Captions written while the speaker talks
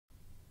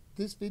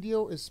This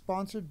video is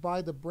sponsored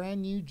by the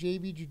brand new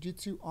JV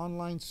Jiu-Jitsu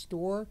online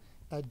store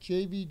at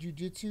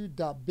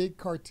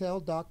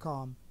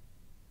jvjujitsu.bigcartel.com.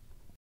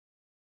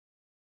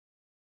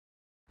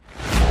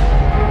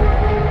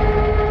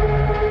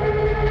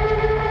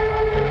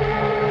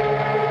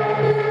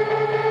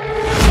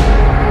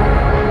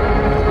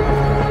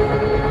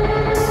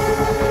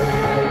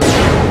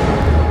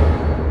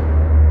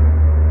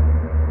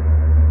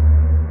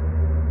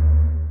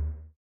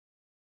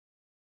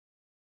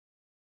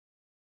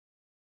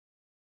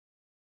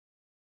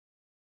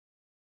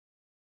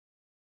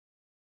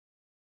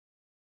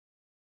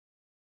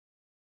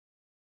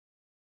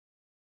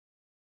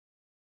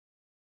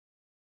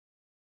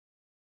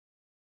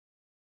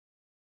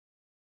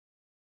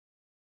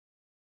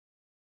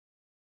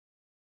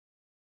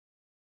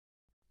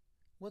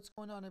 What's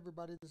going on,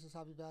 everybody? This is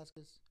Javi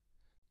Vasquez.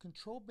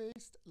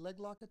 Control-based leg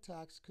lock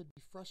attacks could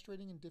be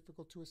frustrating and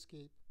difficult to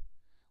escape.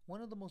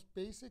 One of the most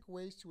basic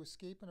ways to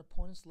escape an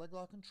opponent's leg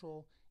lock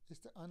control is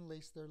to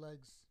unlace their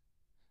legs.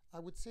 I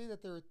would say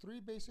that there are three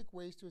basic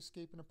ways to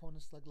escape an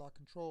opponent's leg lock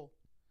control: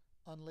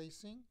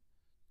 unlacing,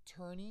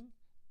 turning,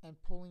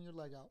 and pulling your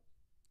leg out.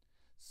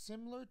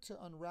 Similar to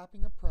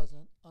unwrapping a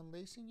present,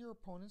 unlacing your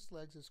opponent's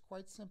legs is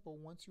quite simple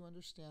once you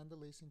understand the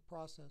lacing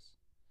process.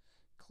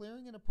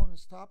 Clearing an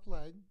opponent's top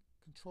leg,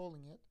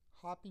 controlling it,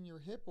 hopping your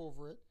hip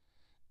over it,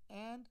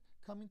 and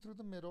coming through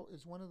the middle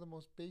is one of the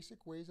most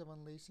basic ways of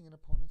unlacing an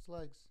opponent's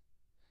legs.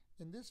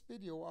 In this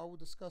video, I will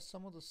discuss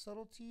some of the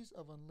subtleties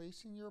of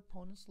unlacing your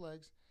opponent's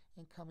legs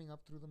and coming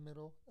up through the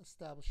middle,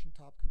 establishing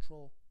top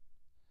control.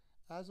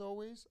 As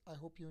always, I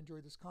hope you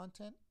enjoy this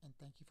content, and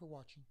thank you for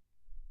watching.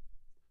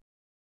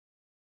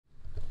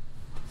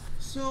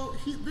 So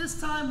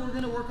this time we're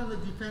going to work on the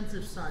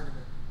defensive side of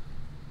it.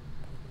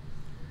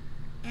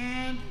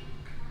 And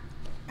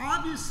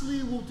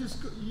obviously, we'll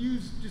just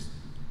use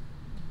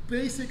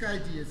basic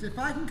ideas. If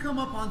I can come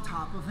up on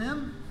top of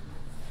him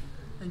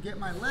and get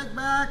my leg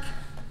back,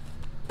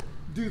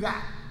 do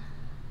that.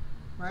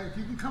 Right? If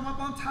you can come up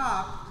on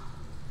top,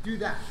 do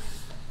that.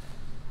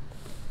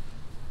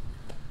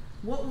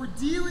 What we're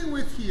dealing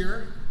with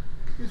here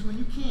is when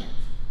you can't.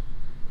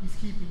 He's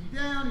keeping you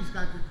down, he's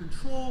got good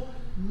control.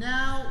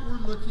 Now we're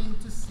looking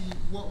to see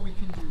what we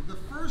can do. The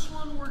first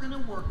one we're going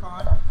to work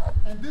on,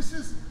 and this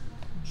is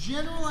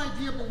general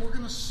idea, but we're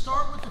going to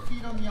start with the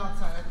feet on the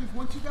outside. I think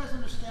once you guys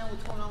understand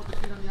what's going on with the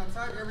feet on the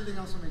outside, everything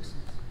else will make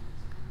sense.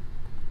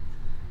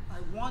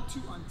 I want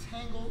to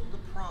untangle the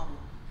problem.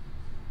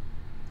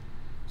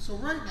 So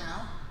right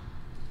now,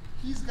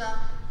 he's got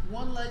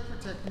one leg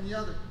protecting the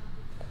other.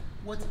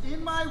 What's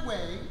in my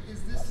way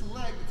is this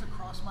leg that's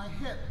across my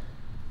hip.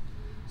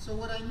 So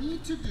what I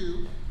need to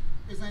do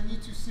is I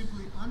need to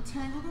simply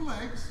untangle the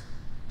legs,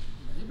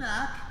 lay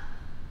back,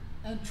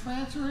 and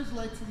transfer his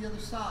leg to the other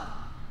side.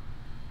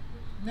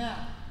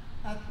 Now,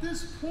 at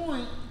this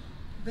point,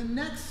 the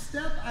next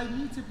step, I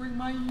need to bring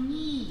my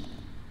knee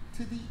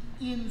to the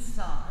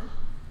inside.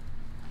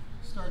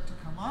 Start to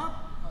come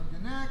up, hug the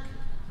neck,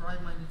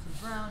 drive my knee to the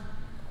ground,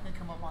 and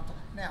come up on top.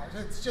 Now,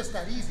 it's just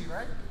that easy,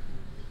 right?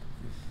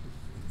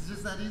 It's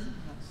just that easy?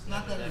 No, it's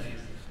not that easy.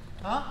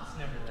 Huh? It's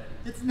never that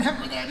easy. It's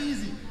never that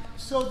easy.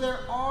 So there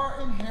are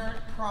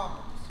inherent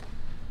problems.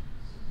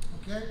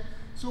 Okay?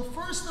 So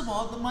first of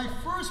all, my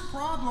first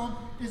problem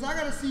is I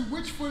got to see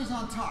which foot is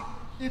on top.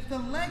 If the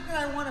leg that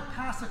I want to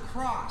pass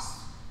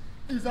across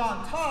is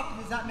on top,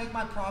 does that make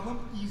my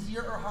problem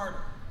easier or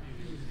harder?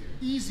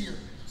 Easier.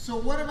 So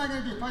what am I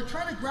going to do? If I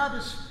try to grab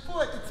his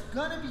foot, it's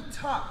going to be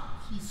tough.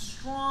 He's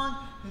strong.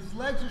 His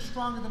legs are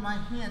stronger than my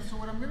hands. So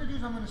what I'm going to do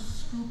is I'm going to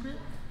scoop it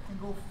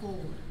and go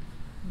forward.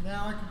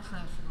 Now I can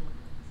transfer the leg.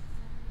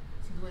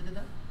 See the way I did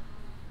that?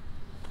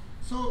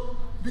 So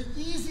the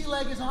easy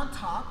leg is on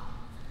top.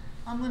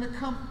 I'm going to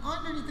come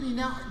underneath the knee.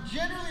 Now,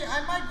 generally,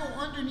 I might go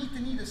underneath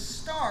the knee to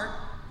start,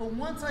 but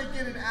once I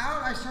get it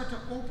out, I start to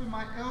open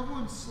my elbow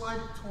and slide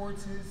it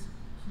towards his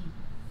heel.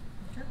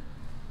 Okay?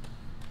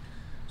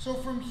 So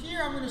from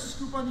here, I'm going to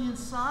scoop on the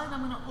inside.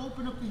 I'm going to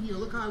open up the heel.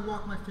 Look how I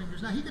walk my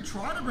fingers. Now, he could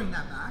try to bring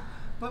that back,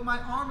 but my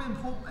arm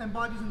and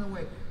body's in the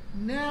way.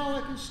 Now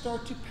I can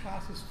start to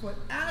pass his foot.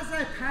 As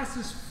I pass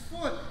his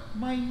foot,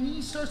 my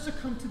knee starts to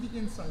come to the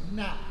inside.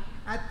 Now,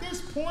 at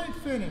this point,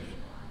 finish.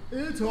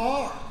 It's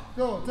hard.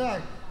 Go,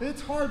 tag.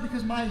 It's hard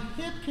because my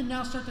hip can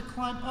now start to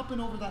climb up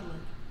and over that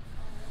leg.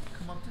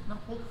 Come up to, no,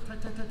 hold,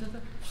 tight.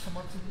 Come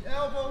up to the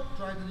elbow,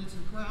 drive the knee to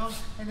the ground,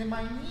 and then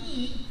my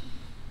knee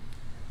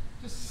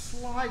just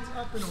slides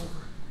up and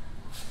over.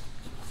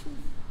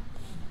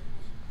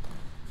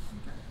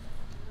 Okay.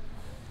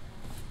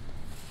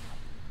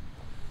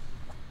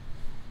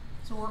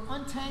 So we're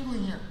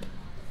untangling here.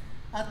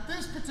 At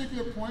this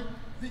particular point,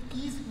 the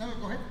easy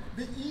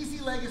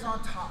leg is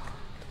on top.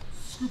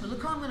 Scoop it.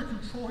 Look how I'm going to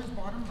control his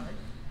bottom leg.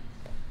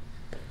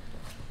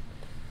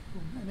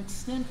 Boom, and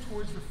extend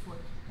towards the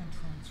foot and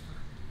transfer.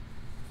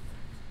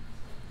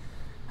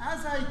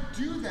 As I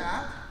do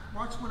that,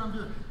 watch what I'm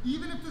doing.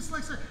 Even if this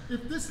leg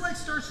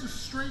starts to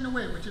straighten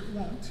away, which it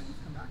won't,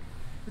 come back.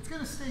 It's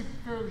going to stay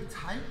fairly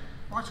tight.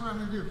 Watch what I'm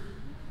going to do.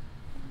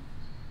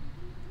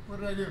 What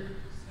did I do?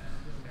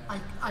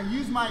 I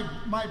use my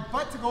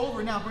butt to go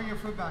over. Now bring your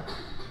foot back.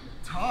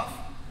 Tough.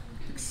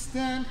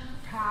 Extend,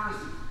 pass,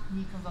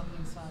 knee comes on the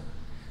inside.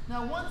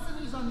 Now once the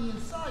knee's on the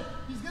inside,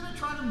 he's going to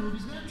try to move.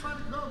 He's going to try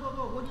to go.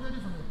 What are you going to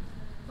do from here?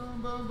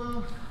 Boom, boom,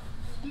 boom.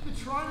 You can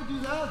try to do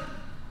that.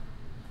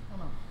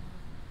 Come on.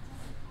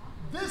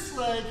 This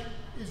leg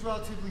is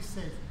relatively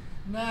safe.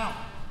 Now,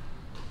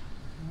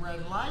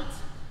 red light,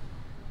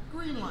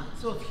 green light.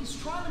 So if he's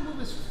trying to move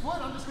his foot,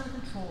 I'm just going to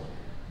control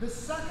it. The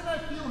second I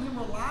feel him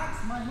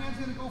relax, my hand's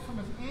going to go from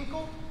his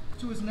ankle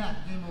to his neck.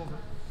 Game over.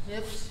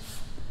 Hips.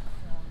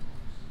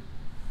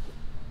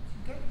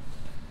 Okay?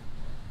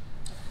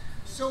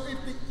 So if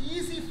the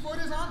easy foot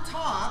is on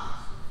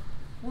top,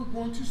 we're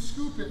going to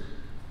scoop it.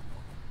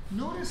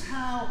 Notice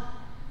how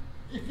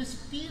if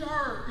there's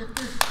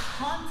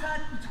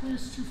contact between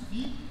his 2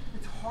 feet,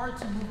 it's hard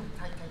to move him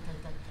tight.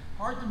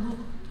 Hard to move.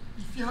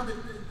 You feel how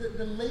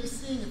the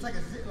lacing, it's like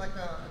a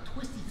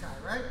twisty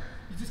tie, right?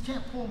 You just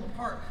can't pull them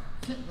apart.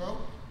 You can't go.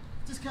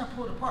 Just can't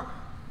pull it apart.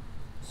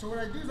 So what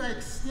I do is I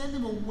extend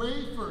him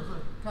away first.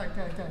 Tight.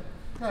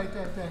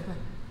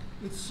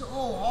 It's so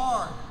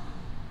hard.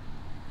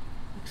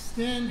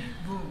 Extend,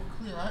 boom,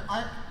 clear.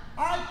 I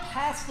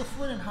passed the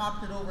foot and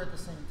hopped it over at the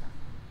same time.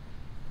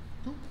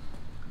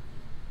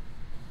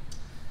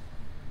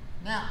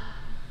 Now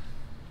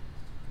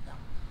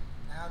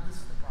this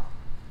is the problem.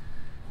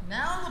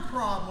 Now the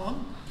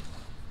problem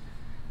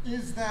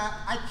is that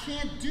I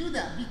can't do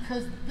that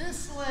because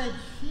this leg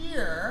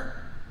here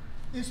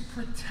is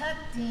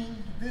protecting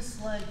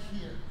this leg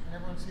here. Can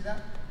everyone see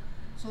that?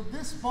 So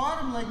this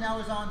bottom leg now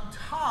is on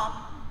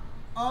top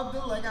of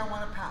the leg I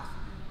want to pass.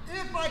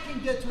 If I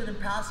can get to it and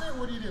pass it,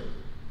 what do you do?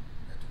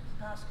 Get to it and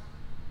pass it.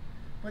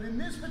 But in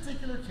this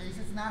particular case,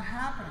 it's not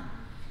happening.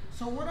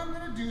 So what I'm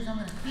going to do is I'm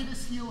going to hit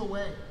his heel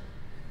away.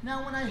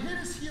 Now when I hit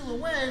his heel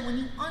away, when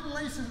you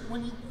unlace it,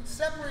 when you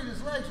separate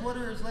his legs, what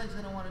are his legs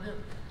going to want to do?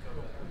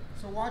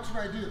 So watch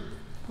what I do.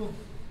 Boom.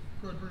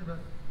 Go ahead, bring it back.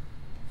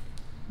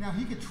 Now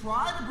he could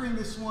try to bring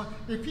this one.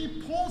 If he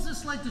pulls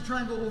this leg to try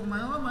and go over my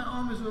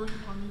arm is already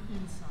on the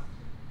inside.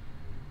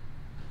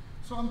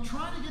 So I'm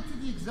trying to get to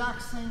the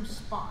exact same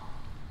spot.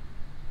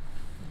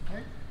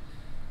 Okay?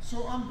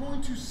 So I'm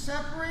going to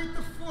separate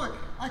the foot.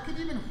 I could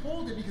even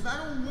hold it because I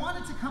don't want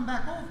it to come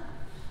back over.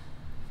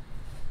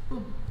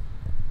 Boom.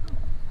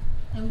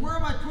 And where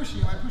am I pushing?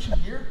 Am I pushing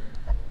here?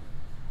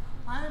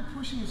 I am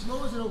pushing as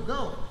low as it'll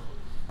go.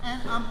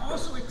 And I'm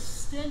also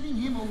extending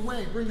him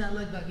away. Bring that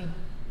leg back in.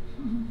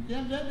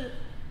 Yeah.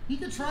 He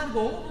could try to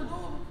go over.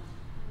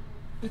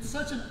 It's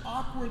such an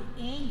awkward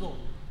angle.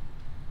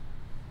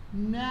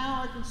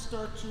 Now I can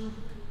start to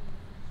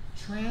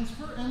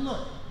transfer. And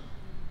look,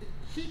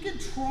 he can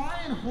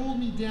try and hold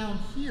me down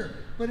here.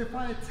 But if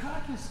I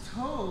attack his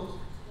toes,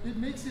 it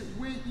makes it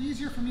way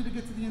easier for me to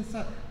get to the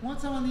inside.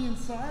 Once I'm on the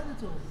inside,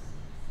 it's over.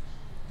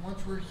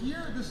 Once we're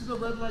here, this is a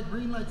red light,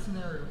 green light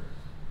scenario.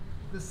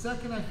 The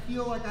second I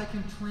feel like I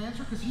can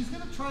transfer, because he's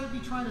going to try to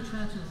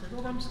transfer. It's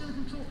like, oh, I'm just going to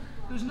control.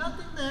 There's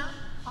nothing there.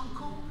 I'm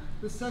cool.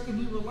 The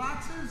second he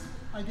relaxes,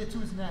 I get to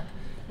his neck.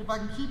 If I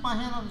can keep my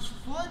hand on his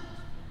foot,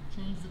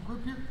 change the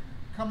grip here,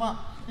 come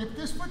up. If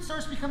this foot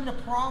starts becoming a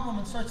problem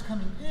and starts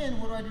coming in,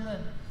 what do I do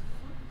then?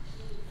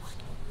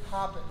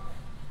 Hop it,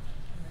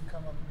 and then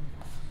come up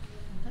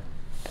and move.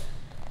 Okay?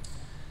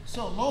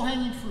 So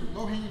low-hanging fruit,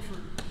 low-hanging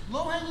fruit.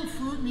 Low-hanging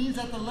fruit means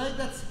that the leg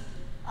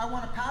I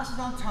want to pass is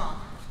on top.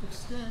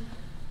 Extend,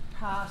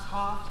 pass,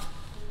 hop,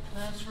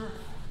 transfer,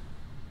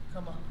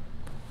 come up,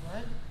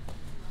 right?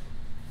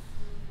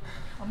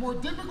 A more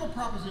difficult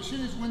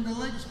proposition is when the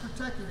leg is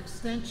protected,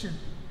 extension.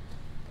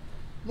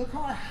 Look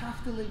how I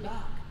have to lay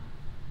back.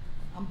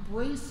 I'm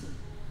bracing,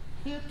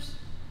 hips,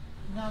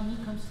 now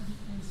knee comes to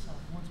the inside.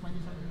 Once my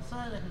knee's on the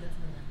inside, I can get to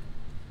the neck.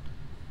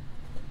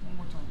 One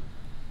more time.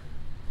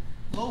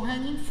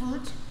 Low-hanging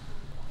fruit,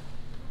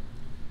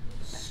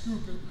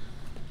 scoop it,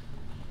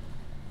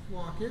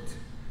 walk it.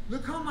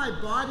 Look how my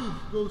body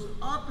goes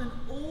up and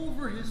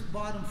over his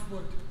bottom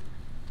foot.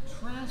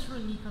 Transfer,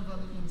 knee comes on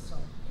the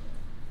inside.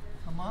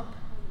 Come up.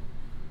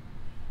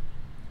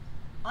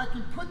 I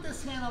can put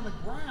this hand on the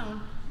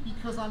ground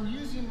because I'm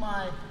using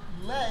my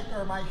leg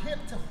or my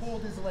hip to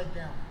hold his leg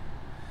down.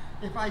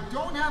 If I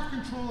don't have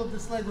control of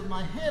this leg with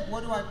my hip,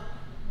 what do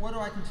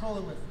I control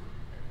it with?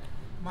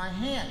 My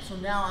hand. So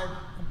now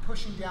I'm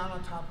pushing down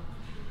on top of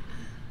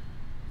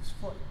his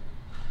foot.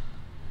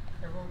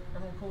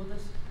 Everyone cool with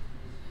this?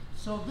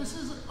 So this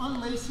is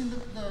unlacing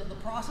the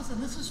process,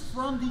 and this is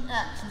from the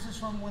X. This is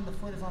from when the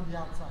foot is on the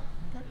outside.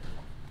 Okay?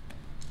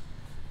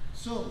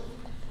 So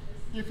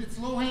if it's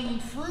low-hanging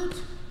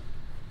fruit,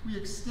 we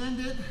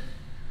extend it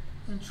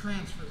and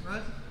transfer,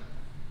 right?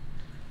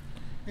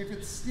 If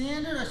it's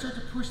standard, I start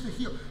to push the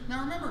heel.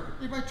 Now remember,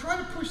 if I try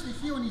to push the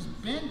heel and he's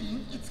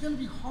bending, it's going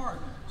to be hard.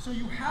 So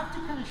you have to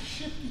kind of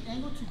shift the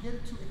angle to get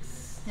it to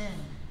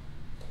extend.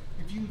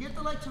 If you can get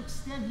the leg to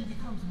extend, he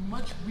becomes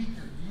much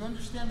weaker. Do you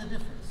understand the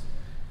difference?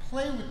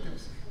 Play with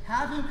this.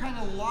 Have him kind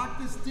of lock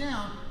this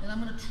down, and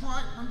I'm going to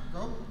try.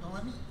 Go, don't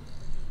let me.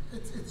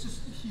 It's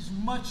just, he's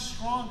much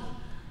stronger.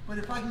 But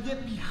if I can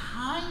get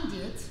behind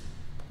it,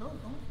 go.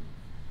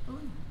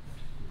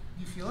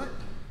 feel it?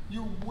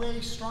 You're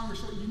way stronger.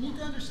 So you need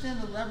to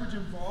understand the leverage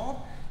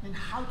involved and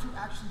how to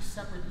actually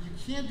separate it.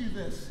 You can't do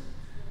this.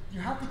 You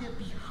have to get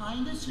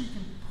behind it so you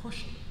can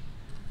push it.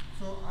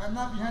 So I'm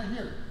not behind it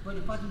here, but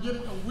if I can get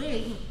it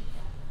away,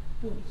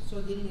 boom,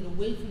 so getting it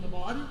away from the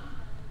body,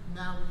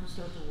 now we can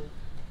start to work.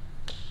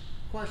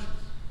 Questions?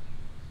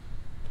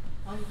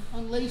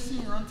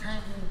 Unlacing or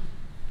untangling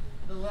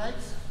the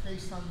legs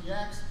based on the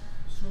X.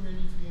 Swim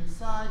underneath the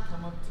inside,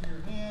 come up to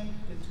your hand,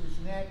 get to his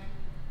neck,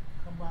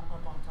 come back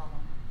up on top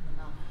of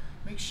the mouth.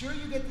 Make sure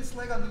you get this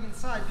leg on the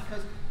inside,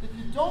 because if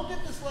you don't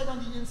get this leg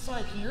on the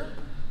inside here,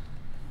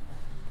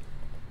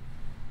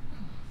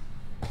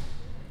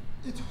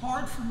 it's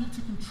hard for me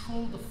to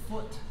control the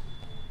foot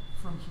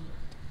from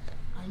here.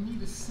 I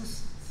need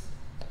assistance.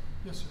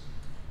 Yes, sir?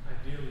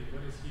 Ideally,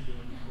 what is he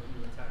doing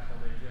when you attack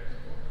the leg there?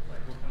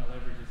 Like, what kind of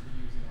leverage is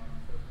he using on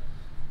the foot?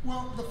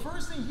 Well, the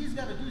first thing he's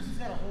got to do is he's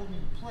got to hold me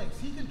in place.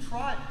 He can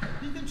try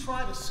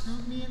to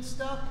scoop me and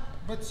stuff,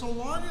 but so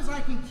long as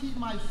I can keep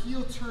my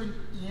heel turned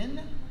in,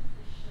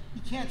 he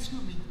can't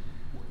scoop me.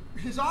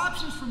 His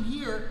options from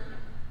here,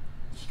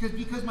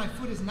 because my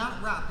foot is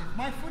not wrapped. If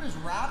my foot is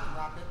wrapped,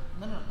 wrap it.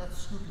 No, that's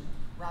scooping.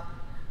 Wrap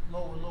it.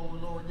 Lower, lower,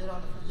 lower. Get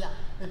on the foot. Yeah.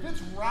 If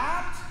it's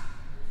wrapped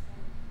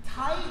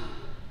tight,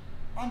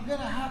 I'm going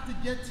to have to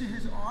get to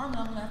his arm,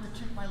 and I'm going to have to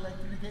kick my leg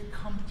through to get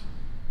comfortable.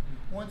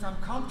 Once I'm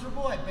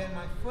comfortable, I bend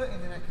my foot,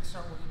 and then I can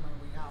start working my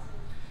way out.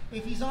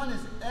 If he's on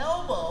his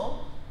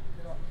elbow,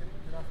 get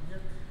off here.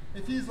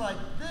 If he's like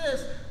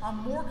this, I'm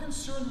more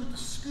concerned with the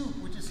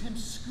scoop, which is him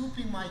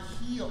scooping my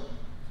heel.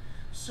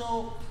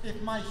 So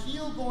if my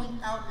heel going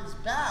out is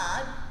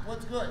bad,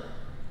 what's good?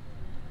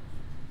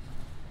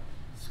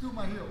 Scoop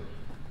my heel.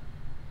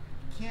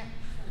 Can't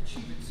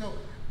achieve it. So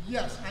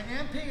yes, I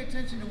am paying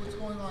attention to what's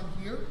going on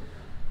here,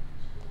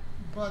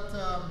 but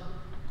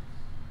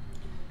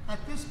at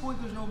this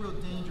point there's no real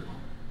danger.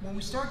 When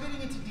we start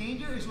getting into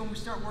danger is when we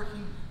start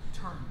working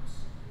turns.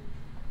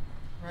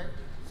 Right?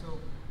 So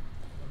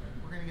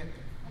we're going to get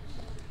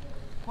there.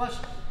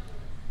 Question?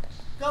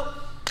 Go!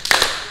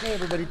 Hey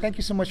everybody, thank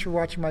you so much for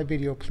watching my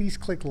video. Please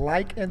click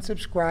like and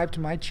subscribe to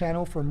my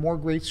channel for more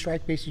great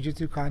strike-based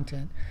jiu-jitsu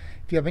content.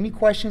 If you have any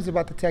questions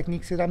about the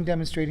techniques that I'm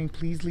demonstrating,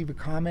 please leave a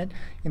comment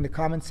in the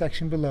comment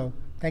section below.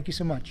 Thank you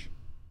so much.